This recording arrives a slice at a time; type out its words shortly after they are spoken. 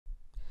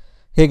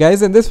Hey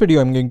guys, in this video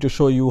I'm going to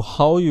show you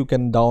how you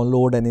can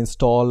download and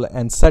install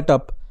and set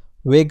up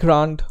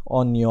Vagrant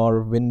on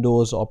your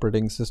Windows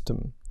operating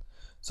system.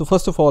 So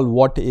first of all,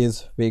 what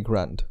is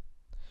Vagrant?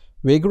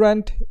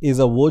 Vagrant is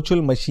a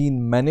virtual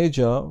machine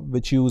manager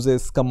which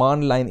uses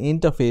command line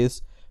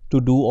interface to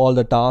do all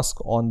the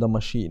tasks on the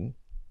machine.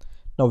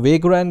 Now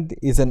Vagrant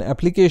is an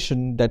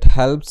application that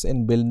helps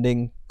in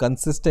building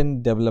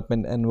consistent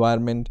development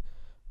environment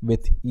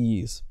with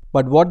ease.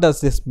 But what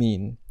does this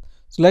mean?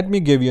 So let me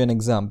give you an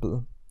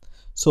example.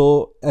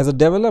 So as a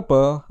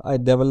developer, I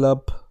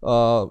develop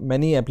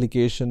many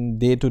applications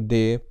day to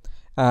day,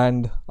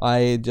 and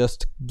I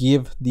just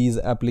give these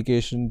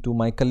applications to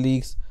my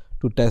colleagues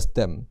to test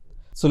them.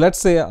 So let's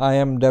say I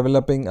am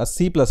developing a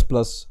C++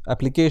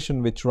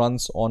 application which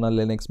runs on a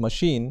Linux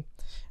machine,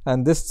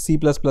 and this C++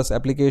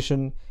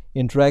 application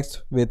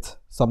interacts with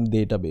some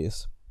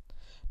database.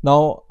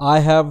 Now I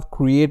have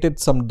created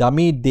some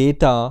dummy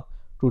data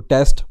to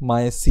test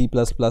my C++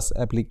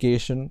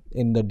 application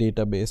in the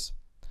database.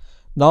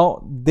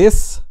 Now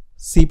this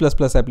C++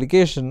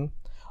 application,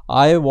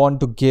 I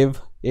want to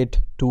give it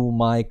to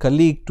my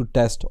colleague to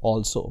test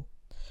also.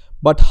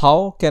 But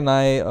how can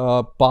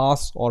I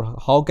pass, or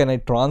how can I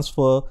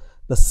transfer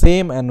the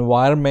same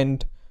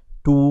environment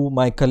to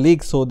my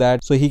colleague so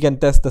he can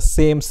test the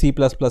same C++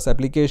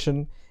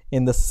 application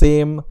in the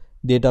same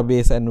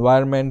database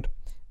environment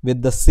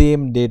with the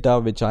same data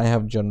which I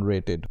have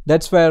generated?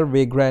 That's where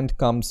Vagrant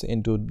comes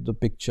into the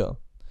picture.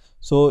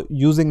 So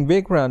using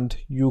Vagrant,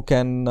 you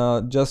can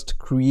just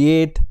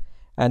create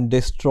and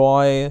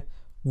destroy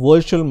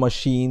virtual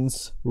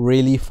machines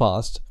really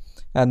fast,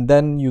 and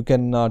then you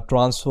can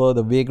transfer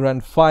the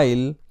Vagrant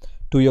file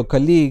to your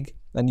colleague,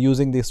 and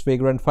using this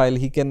Vagrant file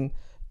he can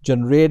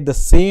generate the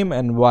same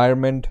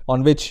environment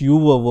on which you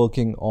were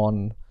working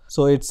on.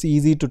 So it's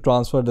easy to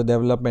transfer the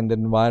development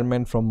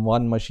environment from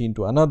one machine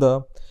to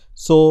another,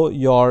 so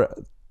your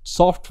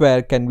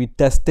software can be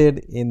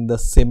tested in the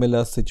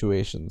similar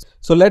situations.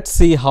 So let's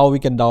see how we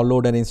can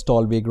download and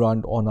install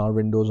Vagrant on our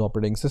Windows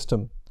operating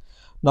system.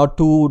 Now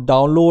to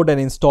download and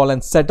install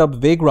and set up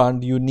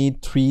Vagrant, you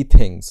need three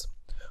things.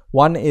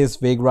 One is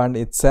Vagrant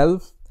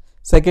itself,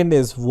 second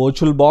is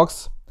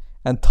VirtualBox,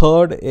 and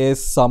third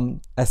is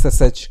some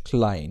SSH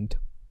client.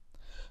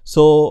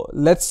 So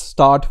let's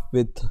start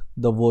with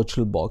the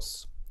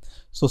VirtualBox.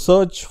 So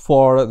search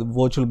for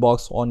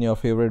VirtualBox on your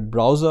favorite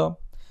browser,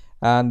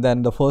 and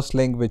then the first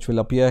link which will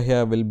appear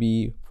here will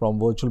be from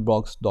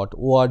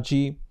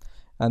virtualbox.org,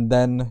 and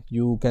then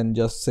you can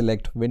just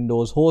select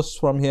Windows host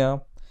from here,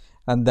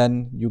 and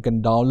then you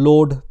can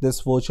download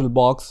this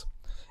VirtualBox,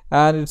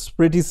 and it's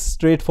pretty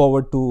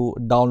straightforward to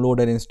download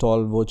and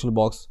install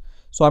VirtualBox.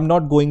 So I'm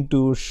not going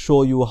to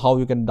show you how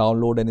you can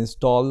download and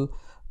install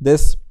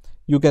this.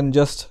 You can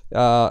just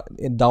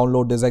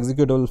download this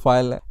executable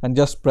file and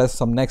just press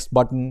some next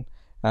button,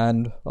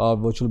 and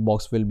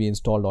VirtualBox will be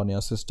installed on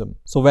your system.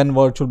 So when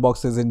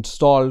VirtualBox is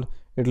installed,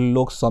 it will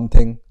look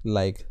something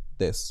like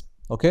this.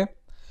 Okay.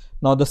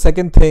 Now the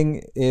second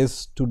thing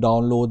is to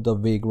download the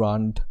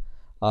Vagrant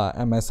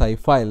MSI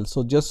file.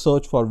 So just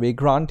search for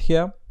Vagrant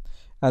here,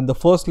 and the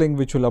first link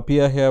which will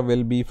appear here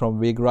will be from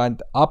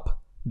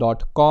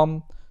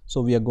vagrantup.com.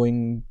 So we are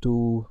going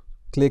to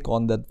click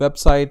on that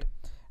website,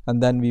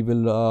 and then we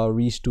will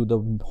reach to the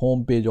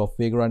home page of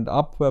Vagrant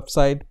Up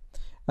website.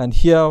 And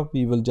here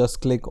we will just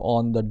click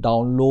on the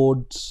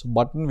downloads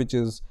button, which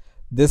is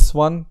this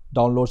one,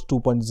 downloads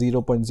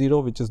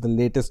 2.0.0, which is the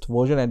latest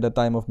version at the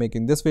time of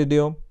making this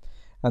video.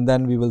 And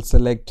then we will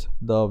select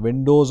the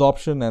Windows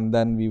option, and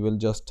then we will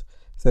just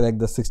select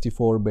the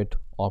 64-bit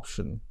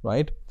option,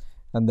 right?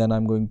 And then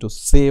I'm going to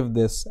save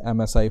this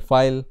MSI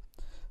file.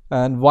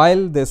 And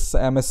while this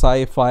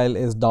MSI file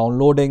is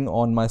downloading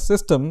on my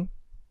system,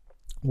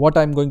 what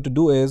I'm going to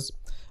do is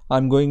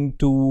I'm going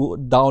to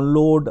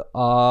download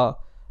a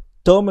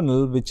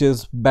terminal which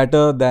is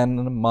better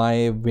than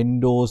my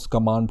Windows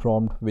command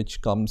prompt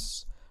which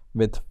comes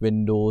with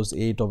Windows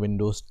 8 or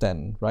Windows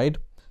 10, right?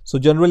 So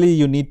generally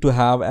you need to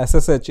have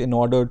SSH in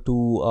order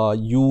to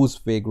use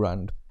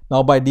Vagrant.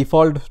 Now by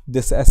default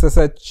this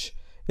SSH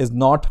is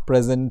not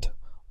present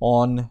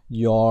on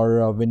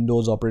your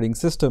Windows operating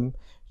system.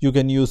 You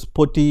can use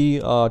PuTTY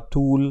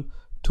tool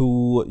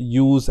to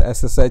use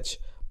SSH,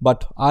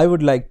 but I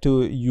would like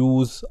to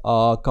use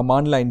a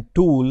command line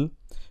tool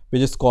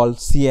which is called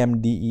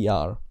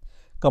CMDER.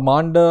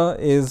 Commander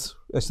is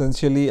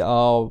essentially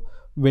a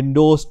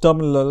Windows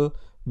terminal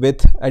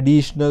with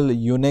additional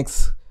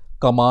Unix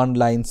command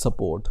line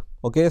support.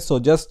 Okay, so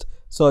just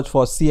search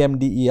for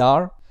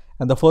CMDER,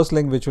 and the first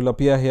link which will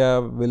appear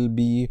here will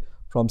be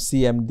from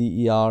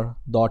cmder.net.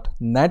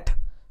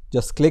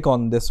 Just click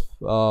on this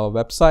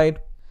website,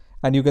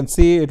 and you can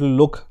see it will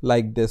look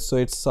like this. So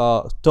it's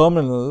a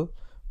terminal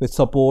which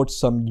supports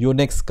some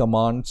Unix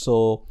commands.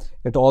 So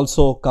it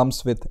also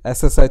comes with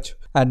SSH,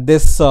 and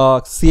this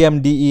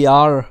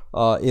CMDER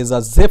is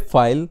a zip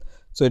file.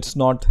 So it's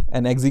not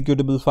an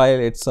executable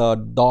file, it's a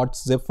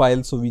 .zip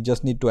file. So we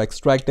just need to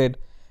extract it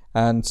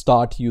and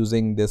start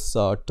using this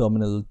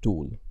terminal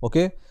tool.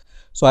 Okay.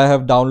 So I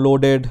have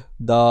downloaded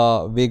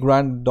the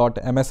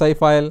vagrant.msi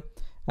file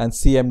and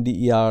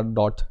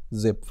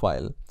cmder.zip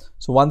file.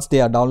 So once they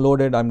are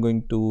downloaded, I'm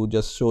going to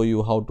just show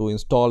you how to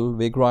install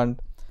Vagrant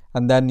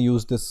and then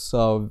use this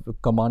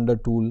commander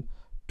tool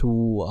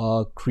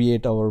to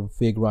create our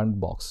Vagrant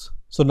box.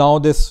 So now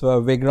this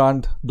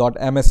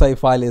vagrant.msi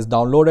file is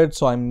downloaded.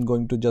 So I'm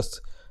going to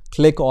just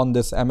click on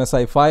this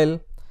MSI file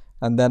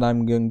and then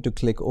I'm going to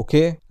click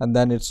OK, and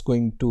then it's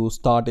going to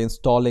start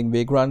installing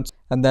Vagrant,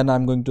 and then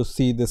I'm going to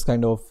see this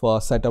kind of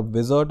setup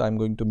wizard. I'm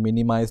going to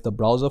minimize the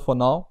browser for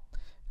now,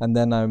 and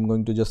then I'm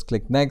going to just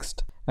click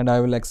next, and I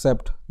will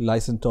accept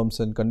license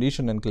terms and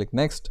condition and click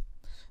next.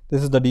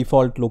 This is the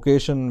default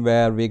location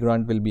where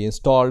Vagrant will be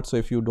installed. So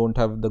if you don't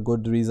have the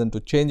good reason to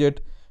change it,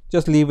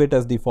 just leave it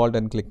as default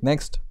and click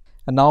next.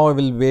 And now I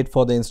will wait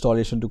for the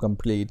installation to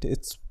complete.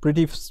 It's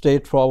pretty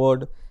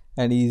straightforward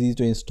and easy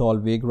to install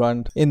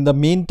Vagrant. In the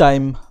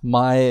meantime,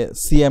 my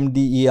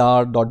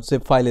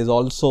cmder.zip file is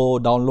also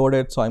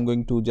downloaded, so I'm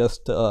going to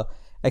just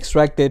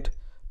extract it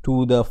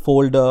to the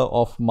folder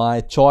of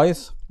my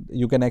choice.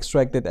 You can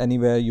extract it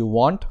anywhere you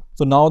want.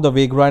 So now the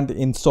Vagrant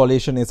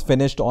installation is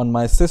finished on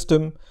my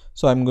system,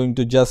 so I'm going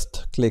to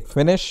just click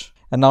finish,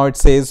 and now it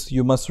says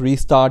you must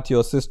restart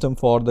your system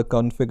for the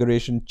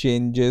configuration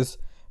changes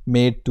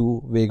made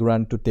to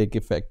Vagrant to take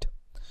effect.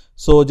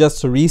 So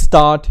just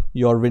restart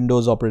your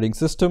Windows operating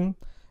system,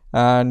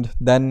 and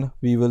then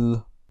we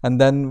will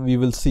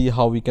see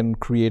how we can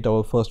create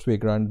our first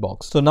Vagrant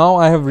box. So now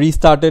I have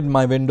restarted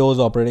my Windows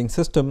operating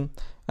system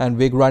and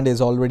Vagrant is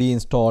already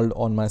installed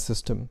on my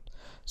system.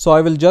 So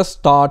I will just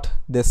start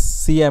this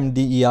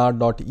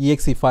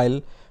cmder.exe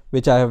file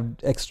which I have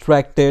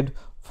extracted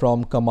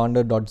from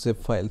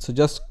commander.zip file. So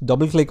just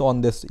double click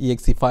on this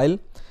exe file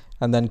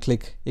and then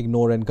click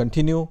ignore and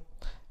continue,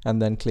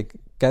 and then click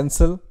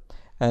cancel.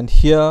 And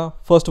here,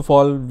 first of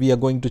all, we are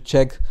going to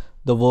check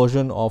the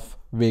version of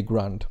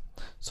Vagrant.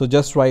 So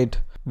just write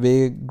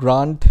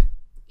Vagrant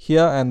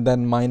here and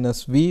then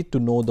 -v to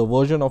know the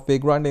version of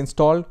Vagrant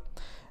installed.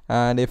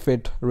 And if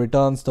it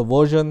returns the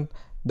version,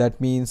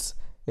 that means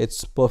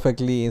it's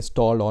perfectly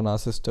installed on our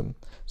system.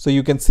 So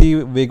you can see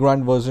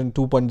Vagrant version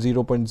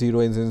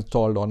 2.0.0 is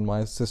installed on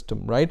my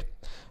system, right?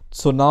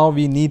 So now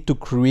we need to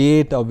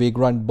create a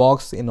Vagrant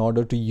box in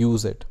order to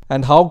use it.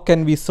 And how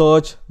can we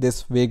search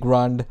this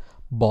Vagrant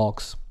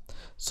box?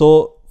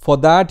 So for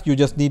that, you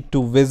just need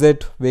to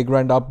visit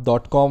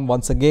vagrantup.com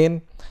once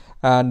again,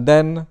 and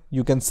then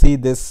you can see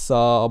this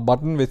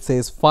button which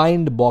says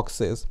find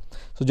boxes.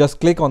 So just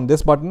click on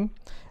this button,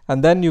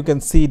 and then you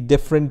can see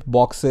different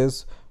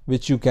boxes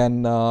which you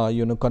can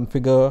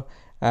configure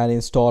and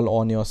install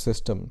on your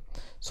system.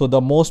 So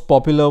the most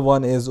popular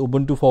one is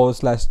Ubuntu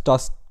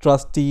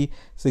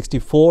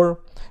 /trusty64,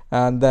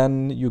 and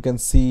then you can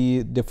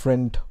see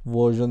different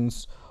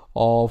versions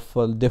of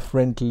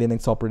different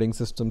Linux operating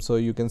systems. So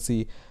you can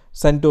see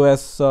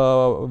CentOS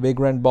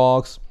Vagrant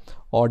box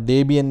or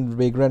Debian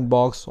Vagrant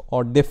box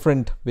or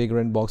different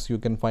Vagrant box you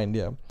can find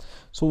here.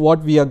 So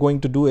what we are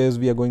going to do is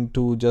we are going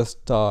to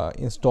just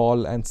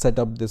install and set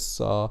up this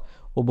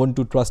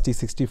Ubuntu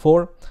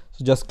trusty64.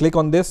 So just click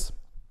on this,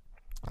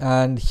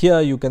 and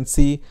here you can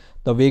see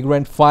the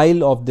Vagrant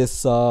file of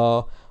this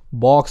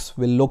box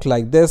will look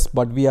like this,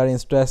 but we are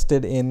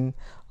interested in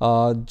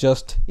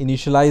just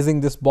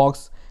initializing this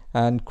box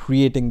and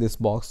creating this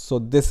box. So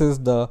this is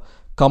the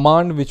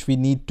command which we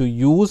need to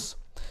use.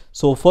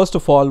 So first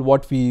of all,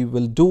 what we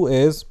will do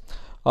is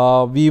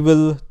we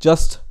will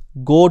just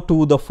go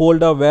to the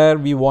folder where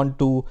we want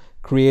to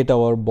create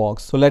our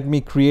box. So let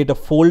me create a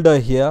folder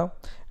here,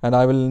 and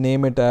I will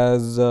name it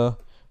as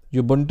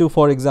Ubuntu,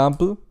 for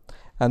example,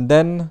 and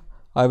then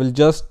I will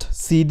just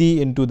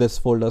cd into this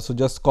folder. So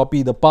just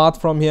copy the path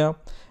from here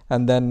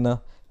and then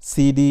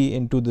cd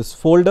into this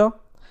folder,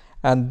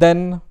 and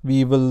then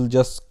we will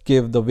just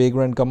give the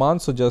Vagrant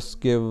command. So just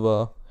give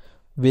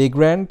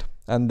Vagrant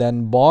and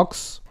then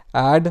box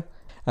add,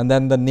 and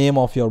then the name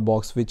of your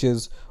box, which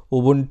is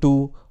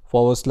Ubuntu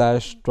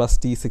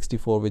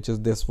 /trusty64, which is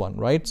this one,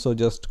 right? So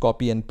just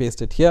copy and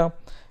paste it here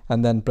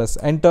and then press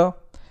enter.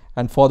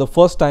 And for the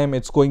first time,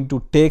 it's going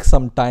to take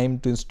some time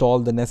to install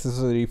the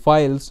necessary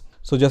files.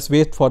 So just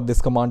wait for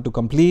this command to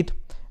complete,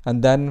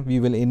 and then we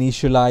will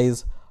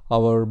initialize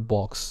our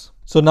box.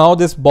 So now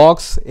this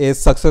box is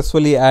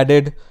successfully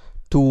added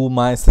to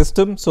my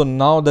system. So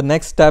now the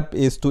next step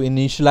is to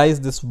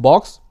initialize this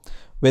box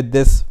with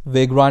this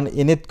Vagrant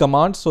init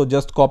command. So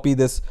just copy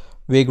this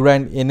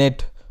Vagrant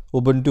init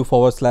Ubuntu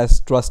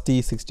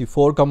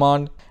 /trusty64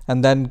 command,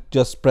 and then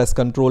just press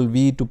Ctrl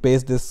V to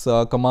paste this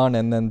command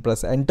and then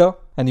press enter.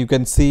 And you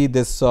can see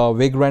this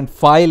Vagrant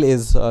file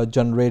is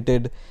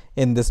generated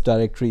in this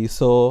directory.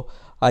 So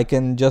I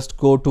can just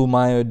go to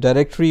my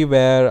directory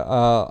where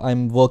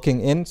I'm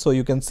working in. So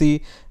you can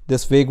see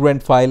this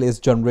Vagrant file is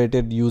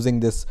generated using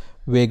this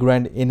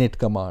Vagrant init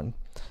command.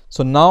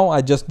 So now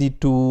I just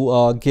need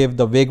to give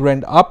the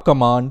Vagrant up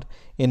command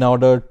in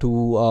order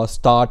to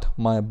start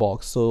my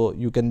box. So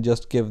you can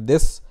just give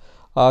this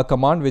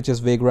command, which is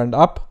Vagrant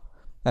up,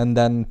 and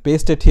then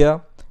paste it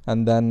here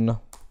and then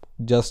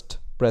just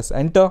press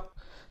enter.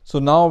 So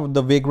now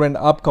the Vagrant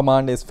up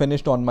command is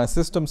finished on my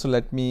system. So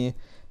let me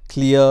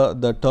clear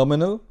the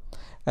terminal.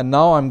 And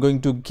now I'm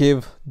going to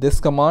give this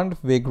command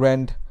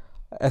Vagrant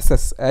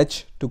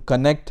SSH to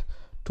connect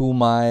to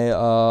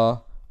my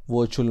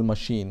virtual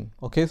machine.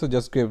 Okay, so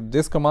just give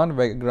this command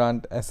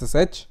Vagrant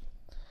SSH.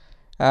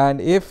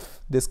 And if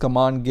this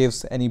command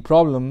gives any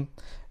problem,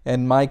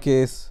 in my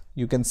case,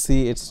 you can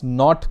see it's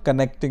not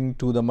connecting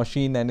to the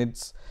machine and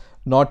it's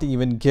not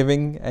even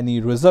giving any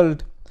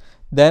result,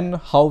 then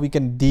how we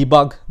can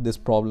debug this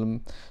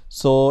problem.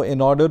 So in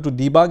order to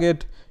debug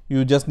it,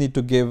 you just need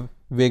to give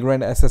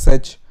Vagrant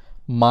SSH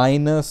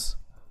minus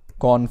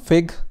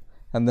config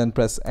and then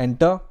press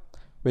enter,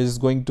 which is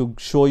going to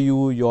show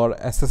you your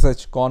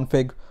SSH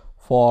config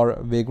for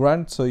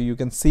Vagrant. So you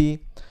can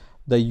see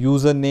the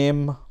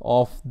username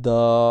of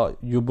the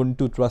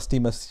Ubuntu trusty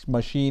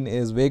machine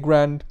is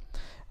Vagrant,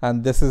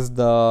 and this is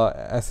the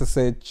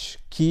SSH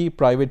key,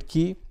 private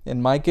key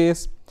in my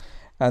case,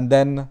 and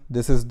then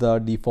this is the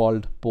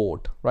default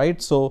port,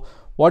 right? So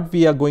what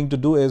we are going to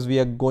do is we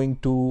are going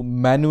to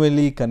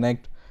manually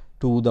connect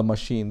to the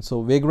machine.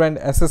 So Vagrant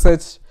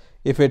SSH,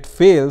 if it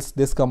fails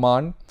this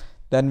command,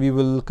 then we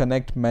will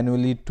connect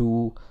manually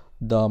to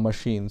the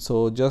machine.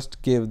 So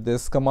just give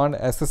this command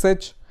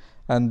SSH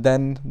and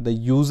then the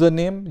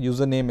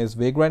username is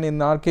Vagrant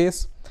in our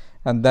case,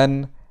 and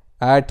then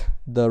at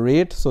the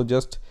rate. So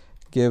just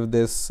give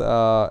this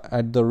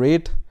at the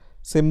rate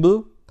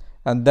symbol,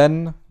 and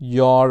then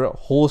your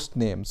host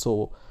name.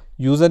 So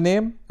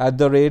username at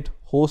the rate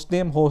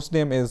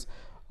hostname is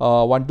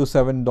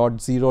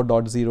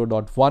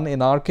 127.0.0.1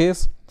 in our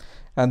case,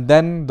 and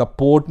then the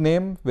port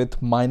name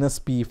with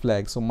 -p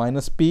flag. So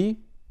 -p,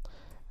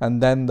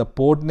 and then the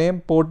port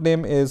name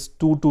is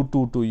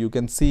 2222, you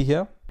can see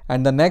here.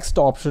 And the next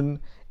option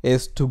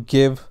is to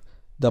give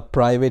the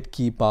private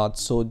key path.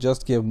 So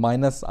just give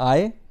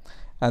 -i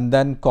and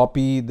then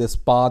copy this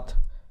path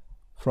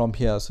from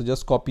here. So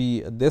just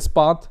copy this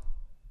path,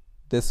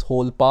 this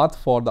whole path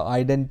for the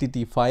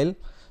identity file.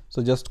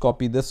 So just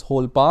copy this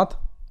whole path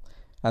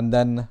and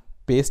then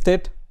paste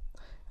it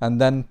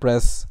and then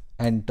press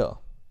enter.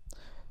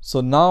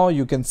 So now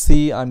you can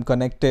see I'm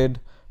connected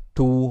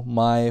to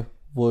my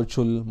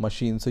virtual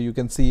machine. So you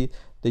can see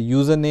the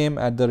username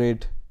at the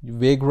rate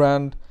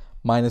Vagrant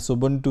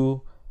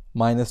 -Ubuntu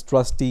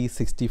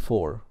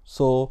 -trusty64.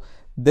 So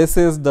this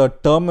is the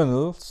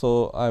terminal.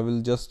 So I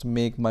will just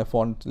make my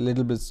font a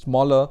little bit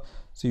smaller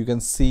so you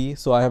can see.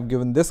 So I have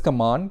given this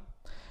command,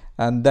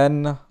 and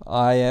then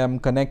I am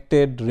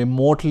connected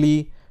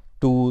remotely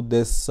to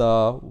this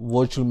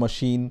virtual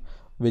machine,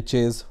 which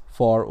is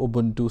for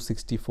Ubuntu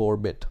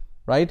 64-bit,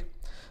 right?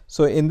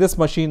 So in this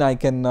machine I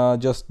can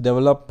just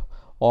develop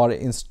or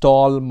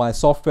install my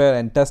software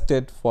and test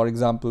it, for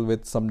example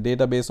with some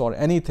database or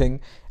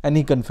anything,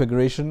 any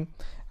configuration,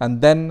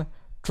 and then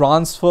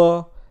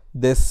transfer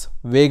this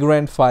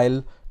Vagrant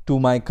file to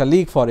my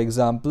colleague, for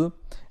example,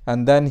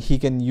 and then he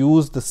can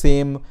use the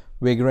same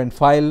Vagrant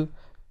file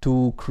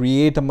to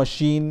create a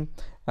machine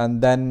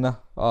and then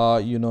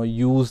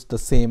use the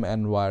same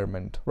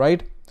environment,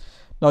 right?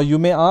 Now you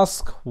may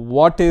ask,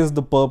 what is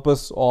the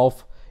purpose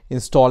of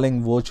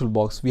installing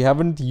VirtualBox? We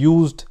haven't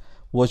used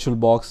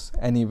VirtualBox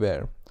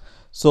anywhere.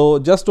 So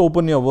just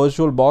open your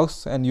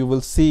VirtualBox and you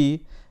will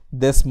see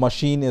this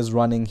machine is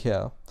running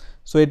here.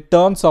 So it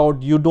turns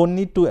out you don't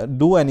need to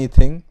do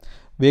anything.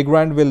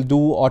 Vagrant will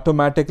do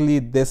automatically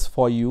this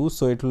for you.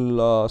 So it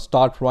will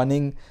start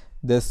running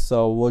this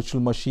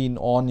virtual machine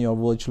on your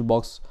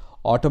VirtualBox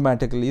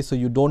automatically. So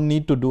you don't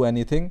need to do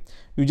anything.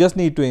 You just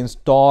need to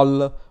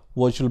install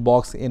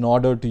VirtualBox in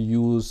order to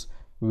use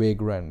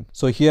Vagrant.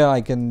 So here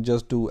I can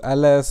just do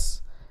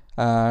ls,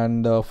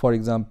 and for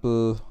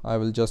example I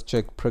will just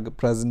check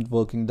present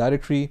working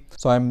directory.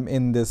 So I'm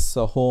in this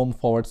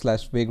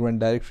home/Vagrant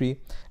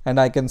directory, and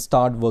I can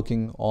start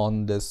working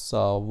on this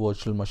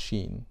virtual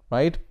machine,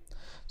 right?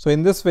 So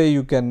in this way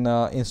you can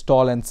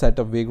install and set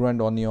up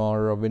Vagrant on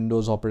your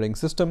Windows operating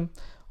system.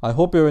 I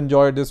hope you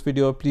enjoyed this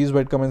video. Please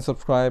rate, comment,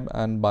 subscribe,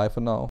 and bye for now.